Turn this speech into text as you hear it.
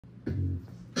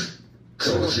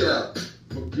Torch up,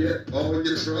 forget all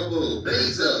your trouble,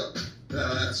 blaze up.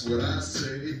 Now that's what I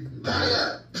say. Light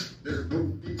up. There's no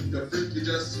need to freak, you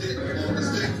just hit on the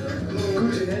stick. Blow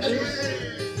it.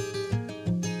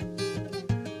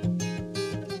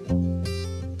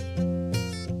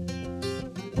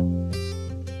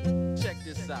 Check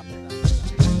this out.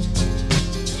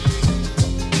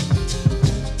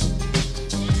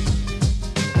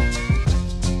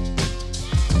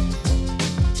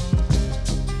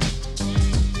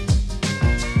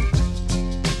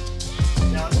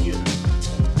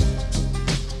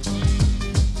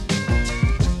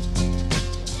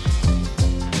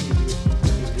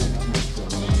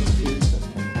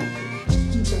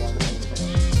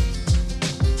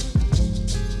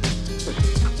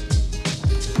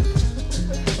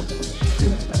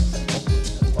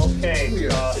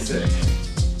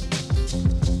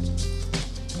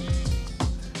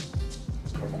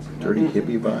 Dirty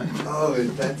hippie vibe. Oh,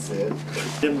 that's it.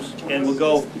 And we'll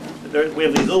go, we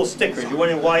have these little stickers. You're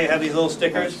wondering why you have these little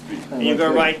stickers? And you're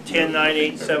going to write 10, 9,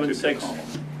 8, 7, 6.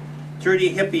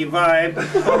 Dirty hippie vibe.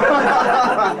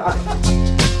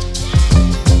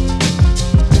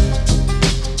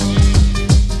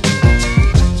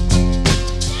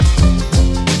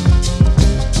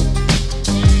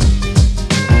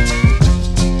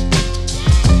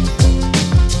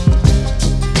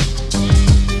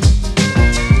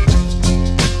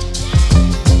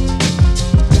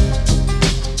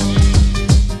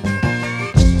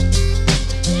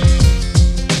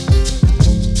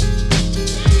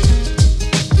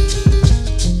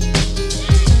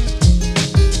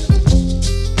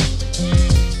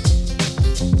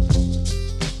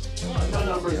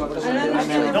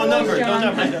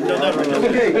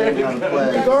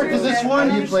 In regard to this one,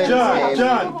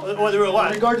 John, What?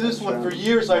 in regard to this one, for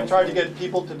years I've tried to get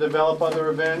people to develop other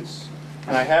events,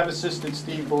 and I have assisted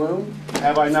Steve Bloom.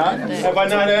 Have I not? Have I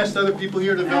not asked other people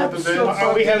here to develop events?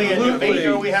 Are we having a debate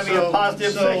or are we having a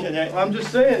positive So, session? I'm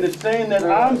just saying, it's saying that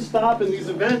I'm stopping these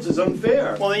events is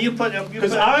unfair. Well, then you put,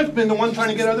 Because I've been the one trying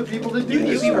to get other people to do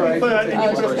this. yeah,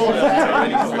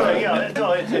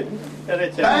 no, it's it.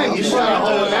 Bang, you shot a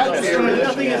hole in that theory.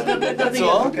 Nothing is, nothing is.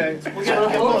 Okay. We're gonna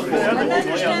get both.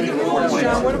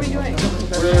 John, what are we doing?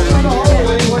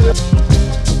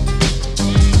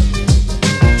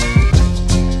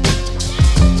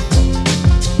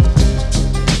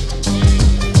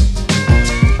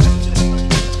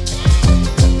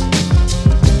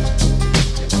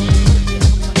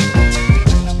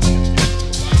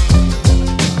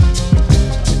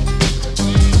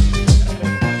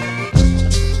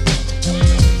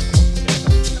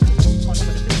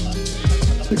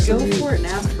 Go for it and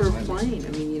ask for a plane. I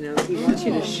mean, you know, he wants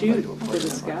you to shoot for the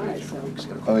sky, so.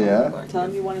 Oh, yeah? Tell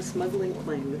him you want a smuggling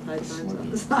plane with high times on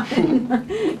the side.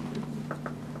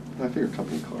 I figure a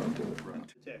company car will do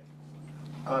it.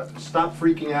 Stop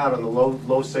freaking out on the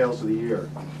low sales of the year.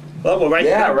 Well, write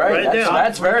it down. Write it down.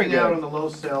 That's very good. Out on the low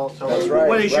sales. That's right.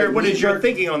 What is your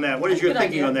thinking on that? What is your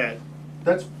thinking on that?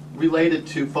 That's related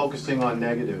to focusing on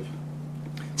negative.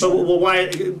 But well, why?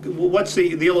 What's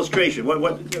the illustration?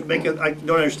 What make it? I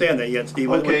don't understand that yet,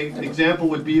 Steve. Okay, an example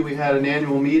would be we had an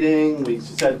annual meeting, we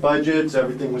set budgets,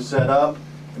 everything was set up,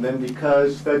 and then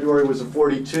because February was a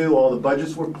 42, all the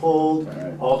budgets were pulled,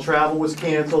 all travel was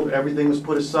canceled, everything was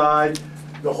put aside.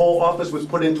 The whole office was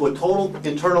put into a total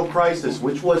internal crisis,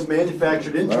 which was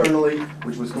manufactured internally,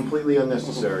 which was completely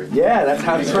unnecessary. Yeah, that's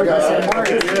how it's written the same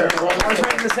words. Yeah. I was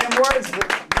writing the same words.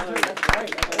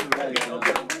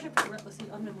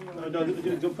 No,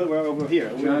 do put it over here.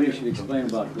 John, you should explain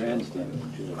about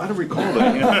grandstanding. I don't recall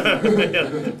that.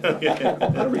 I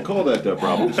don't recall that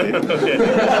problem, Steve. Okay.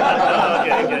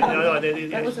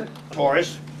 No,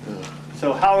 Taurus.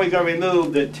 So how are we going to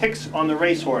remove the ticks on the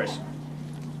racehorse?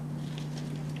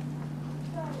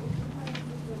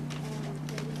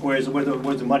 Where's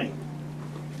the money?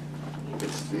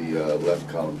 It's the left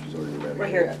column, she's already read it. Right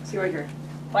here, see right here.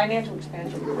 Financial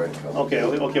expansion. The right column. Okay,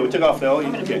 we took off the. I'm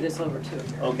gonna move this over too.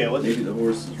 Okay, what? Maybe the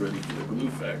horse is ready for the glue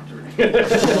factory.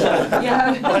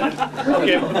 Yeah.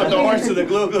 Okay, put the horse to the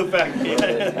glue factory.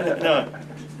 No.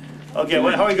 Okay,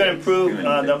 how are we going to improve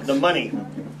the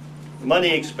money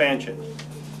expansion?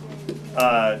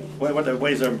 What are the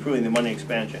ways of improving the money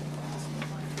expansion?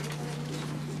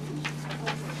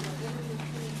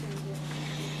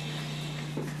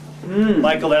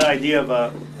 Michael, that idea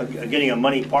of getting a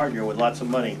money partner with lots of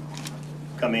money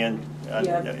come in. I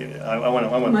want to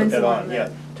put that on. Yeah,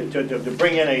 to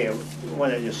bring in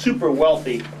a super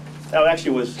wealthy. That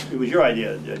actually was your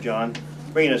idea, John.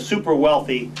 Bring in a super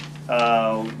wealthy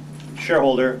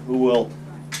shareholder who will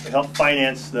help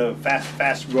finance the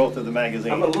fast growth of the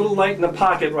magazine. I'm a little light in the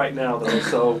pocket right now, though,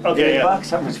 so. Okay, yeah. $8,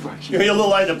 how much bucks? You're a little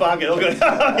light in the pocket, okay.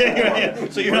 Yeah.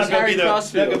 So you're not gonna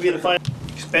be the finance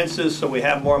expenses, so we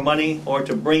have more money, or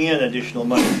to bring in additional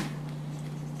money?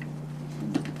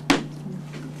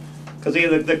 Because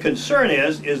the concern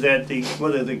is that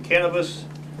whether the cannabis,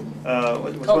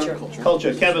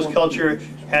 cannabis culture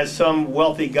has some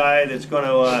wealthy guy that's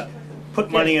gonna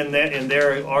put money in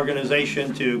their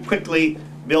organization to quickly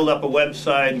build up a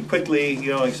website and quickly,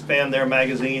 expand their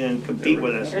magazine and compete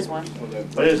with us. Here's one.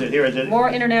 What is it? Here is it.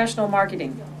 More international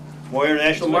marketing. More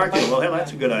international marketing. Well, hell,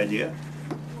 that's a good idea.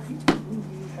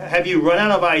 Have you run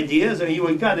out of ideas? I mean,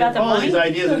 you've got all these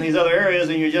ideas in these other areas,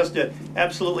 and you're just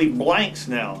absolutely blanks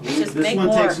now. Just This make one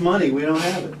more. takes money, we don't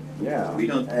have it. Yeah. We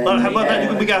don't. Well, how about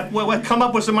that? We got come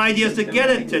up with some ideas to get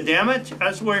it to. Damn it!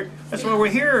 That's why we're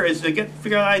here, is to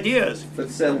figure out ideas. But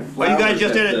sell Well, you guys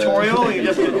just flowers at the- editorial. You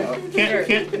just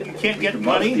can't get Most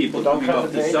money. people don't go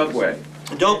off the subway.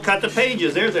 Don't cut the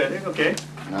pages. There's that. Okay.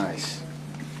 Nice.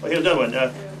 Well, here's another one.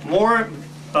 More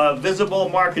visible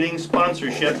marketing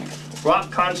sponsorship,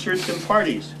 rock concerts and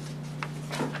parties.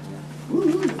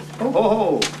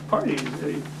 Oh, parties.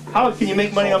 How can you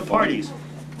make money on parties?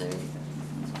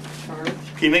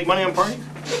 Can you make money on parties?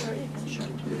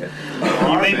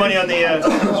 You made money on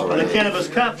the cannabis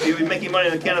cup. You were making money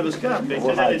on the cannabis cup. They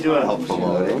said to do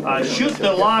shoot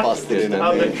the lock of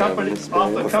the company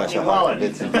off the company wallet.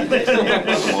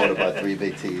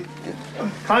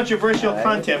 Controversial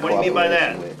content. What do you mean by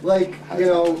that? Like,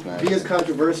 be as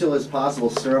controversial as possible,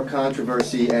 stir up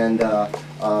controversy, and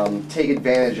take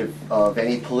advantage of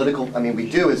any political. I mean, we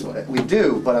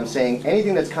do, but I'm saying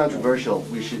anything that's controversial,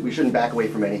 we shouldn't back away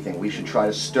from anything. We should try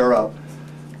to stir up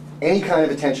any kind of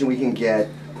attention we can get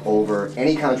over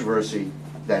any controversy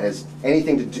that has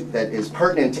anything to do, that is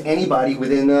pertinent to anybody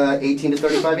within the 18 to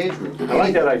 35 age group. I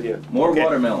like that idea. More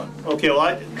watermelon. Okay,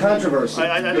 well, Controversy.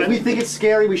 If we think it's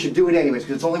scary, we should do it anyways,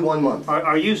 because it's only 1 month.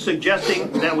 Are you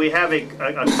suggesting that we have a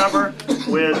cover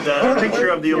with a picture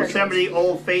of the Yosemite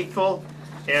Old Faithful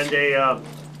and a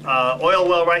oil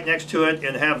well right next to it,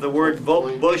 and have the word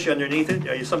 "Vote Bush" underneath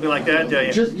it? Something like that?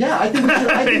 I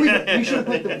think we should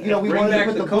put the, we Bring wanted to back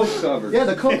put the Coke cover. Yeah,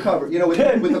 the Coke cover,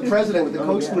 with the president with the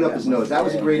Coke spoon up his nose. That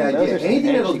was a great idea.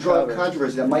 Anything that'll draw up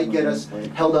controversy that might get us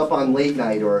held up on late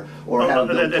night, or have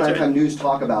the primetime news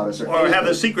talk about us, or have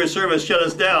the Secret Service shut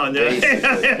us down. I'm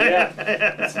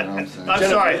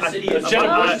sorry. Steve,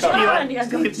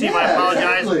 I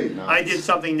apologize. I did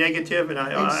something negative, and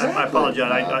I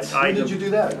apologize. When did you do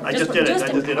that? I just did it.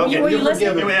 Okay. Were you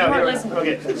listening? Here we have. You weren't listening.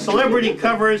 Okay. Celebrity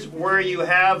covers where you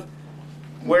have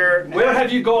Where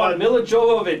have you gone, Mila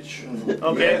Jovovich?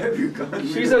 Okay.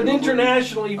 She's an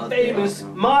internationally famous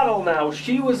model now.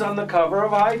 She was on the cover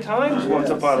of High Times once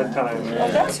upon a time. Okay.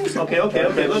 Let's saw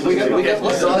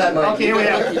that, Mike. Okay, here we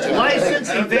have license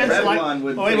events Red like. one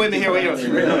with Oh, wait a minute. Here we go.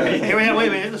 Here we have. Wait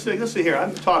a minute. Listen here.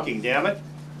 I'm talking. Damn it.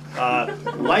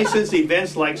 Licensed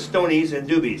events like Stonies and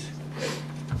Doobies.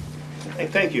 Hey,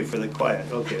 thank you for the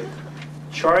quiet. Okay.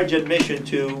 Charge admission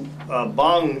to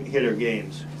bong hitter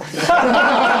games.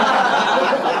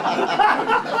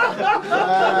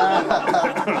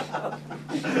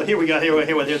 Here we go.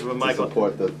 Here's one, Michael.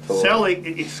 Sell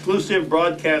exclusive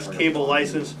broadcast cable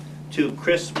license to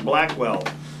Chris Blackwell.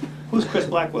 Who's Chris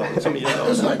Blackwell? Some of you know.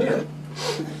 That's an idea.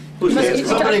 Who's Chris?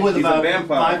 Somebody with He's a about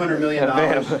vampire. $500 million.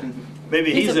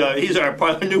 Maybe he's our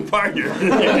new partner.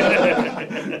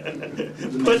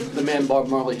 The man Bob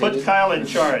Marley Put hated. Kyle in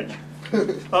charge.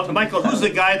 Michael, who's the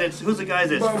guy that's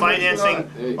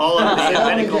financing all of the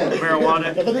medical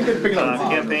marijuana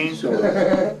campaigns?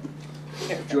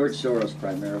 George Soros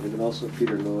primarily, but also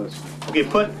Peter Lewis. Okay,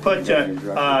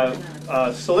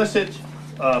 solicit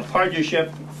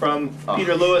partnership from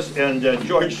Peter Lewis and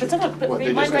George. But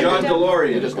someone, John John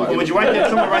DeLorean. Would you write that?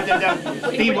 Someone write that down.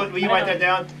 Steve, will you write that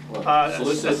down?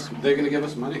 They're going to give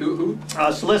us money? Who?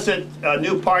 Solicit a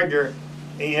new partner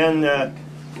in.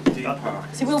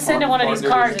 See, we'll send him one of these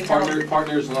cards and tell him.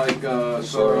 Partners like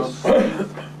Soros.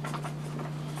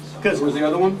 Who was the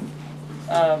other one?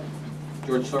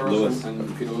 George Soros Lewis.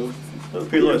 and Peter Lewis.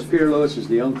 Peter Lewis. Peter Lewis is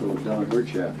the uncle of Don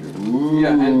Wirtshafter.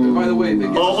 Yeah, and by the way, they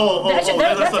To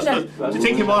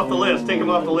take him off the list. Take him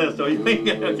off the list. Oh, you think?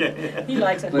 Okay. He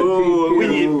likes it. But Ooh, we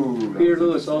need. Peter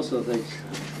Lewis also thinks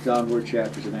Don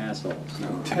Wirtshafter's an asshole. So.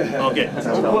 Okay.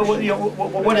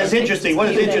 What is interesting?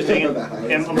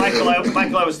 And Michael, I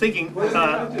was thinking. Wait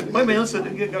a minute. Listen.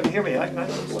 Hear me. I'm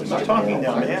talking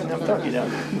now, man. I'm talking now.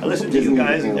 I listen to you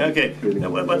guys. Okay.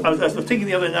 What I was thinking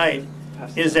the other night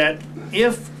is that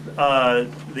if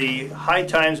the High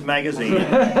Times magazine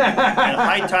and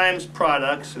High Times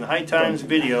products and High Times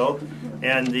video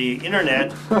and the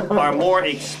internet are more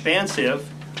expansive,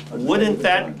 wouldn't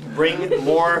that bring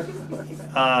more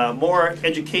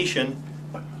education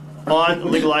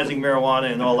on legalizing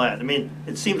marijuana and all that? I mean,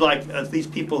 it seems like these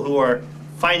people who are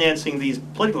financing these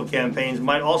political campaigns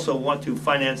might also want to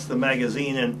finance the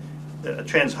magazine and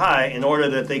Trans High in order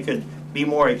that they could be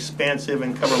more expansive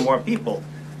and cover more people.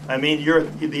 I mean,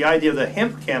 the idea of the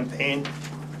hemp campaign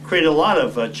created a lot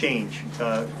of change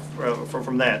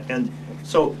from that, and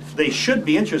so they should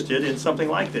be interested in something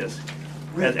like this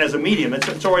as a medium.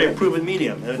 It's already a proven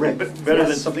medium, better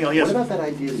than something else. Yes. What about that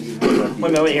idea that you had? Wait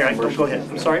a minute, here, go ahead.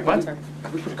 I'm sorry, what? Can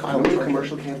we do a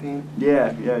commercial campaign?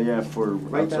 Yeah, for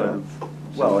outside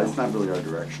of, well, it's not really our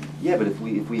direction. Yeah, but if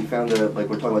we found like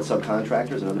we're talking about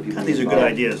subcontractors and other people. These are good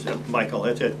ideas, Michael,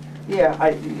 that's it.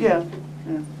 Yeah.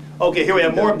 Okay, here we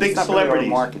have more big It's not really our celebrities.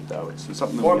 market, though. It's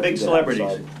something that More we have big to get celebrities.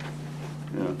 outside.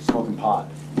 Yeah, smoking pot.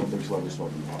 More big celebrities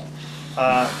smoking pot.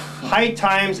 High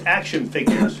Times action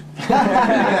figures.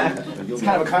 It's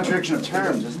kind of a contradiction of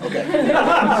terms, isn't it? Okay.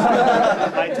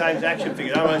 High Times action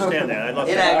figures. I don't understand that. I love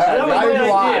that. That was my Neither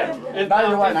do I. idea. Neither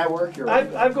do I, and I work here.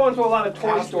 I've gone to a lot of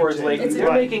toy stores lately.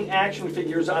 They're making action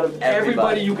figures out of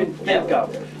everybody you can think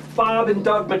of. Bob and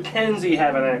Doug McKenzie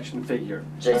have an action figure.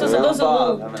 So those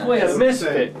are little toys.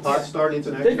 Misfit.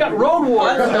 They've got Road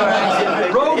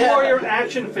Warrior. Road Warrior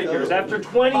action figures. After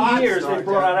 20 years, they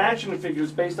brought out action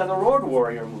figures based on the Road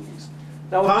Warrior movies.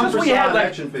 Now, Tom since we have like,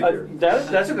 action figure.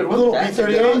 that's a good one. Little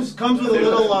B-38. Comes with a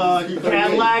little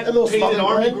Cadillac painted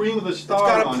army green with a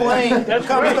star on it. That's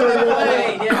great.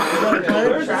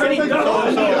 There's pretty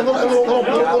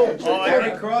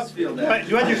Crossfield. Do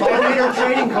you understand?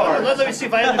 Trading card. Let me see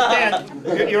if I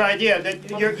understand your idea that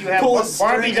you have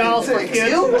Barbie dolls for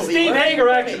kids. Steve Hager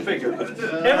action figure.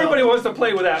 Everybody wants to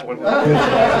play with that one.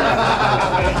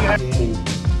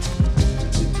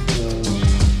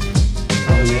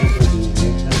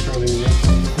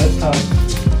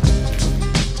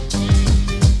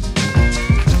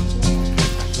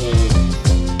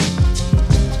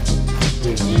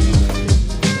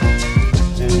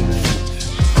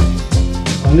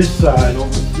 On this side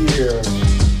over here,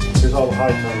 there's all the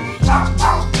high times.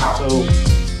 So,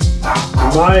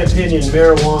 in my opinion,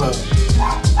 marijuana,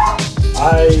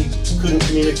 I couldn't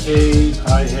communicate.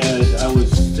 I was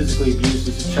physically abused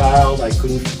as a child. I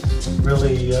couldn't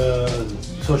really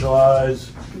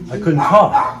socialize. I couldn't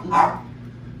talk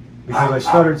because I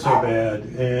stuttered so bad,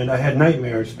 and I had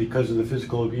nightmares because of the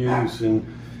physical abuse. And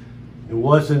it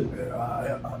wasn't.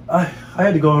 I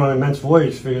had to go on an immense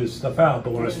voyage to figure this stuff out.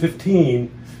 But when I was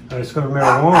 15 and I discovered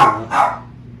marijuana,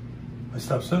 I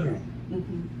stopped stuttering.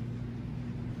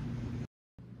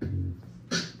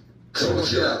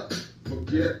 Close up,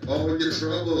 forget all your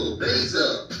trouble. Raise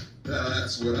up,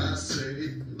 that's what I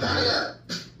say. Light up,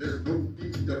 there's no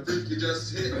need to freak, you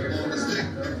just hit on a stick.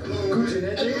 Blow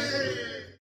it away.